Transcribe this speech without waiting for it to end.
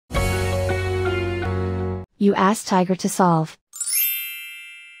You ask Tiger to solve.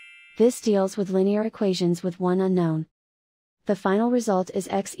 This deals with linear equations with one unknown. The final result is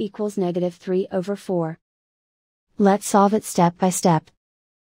x equals -3/4. Let's solve it step by step.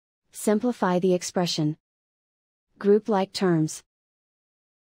 Simplify the expression. Group like terms.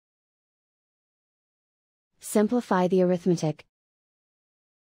 Simplify the arithmetic.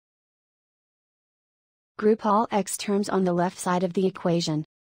 Group all x terms on the left side of the equation.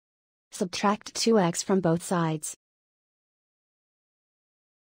 Subtract 2x from both sides.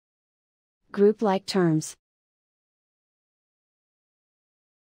 Group like terms.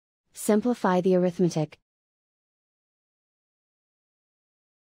 Simplify the arithmetic.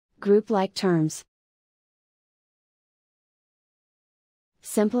 Group like terms.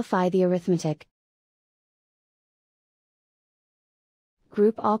 Simplify the arithmetic.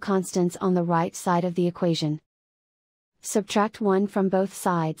 Group all constants on the right side of the equation. Subtract 1 from both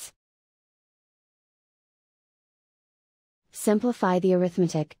sides. Simplify the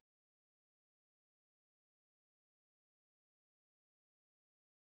arithmetic.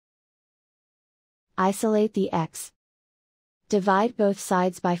 Isolate the x. Divide both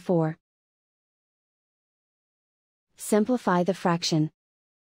sides by 4. Simplify the fraction.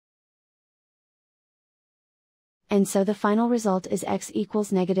 And so the final result is x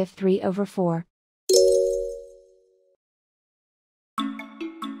equals -3/4.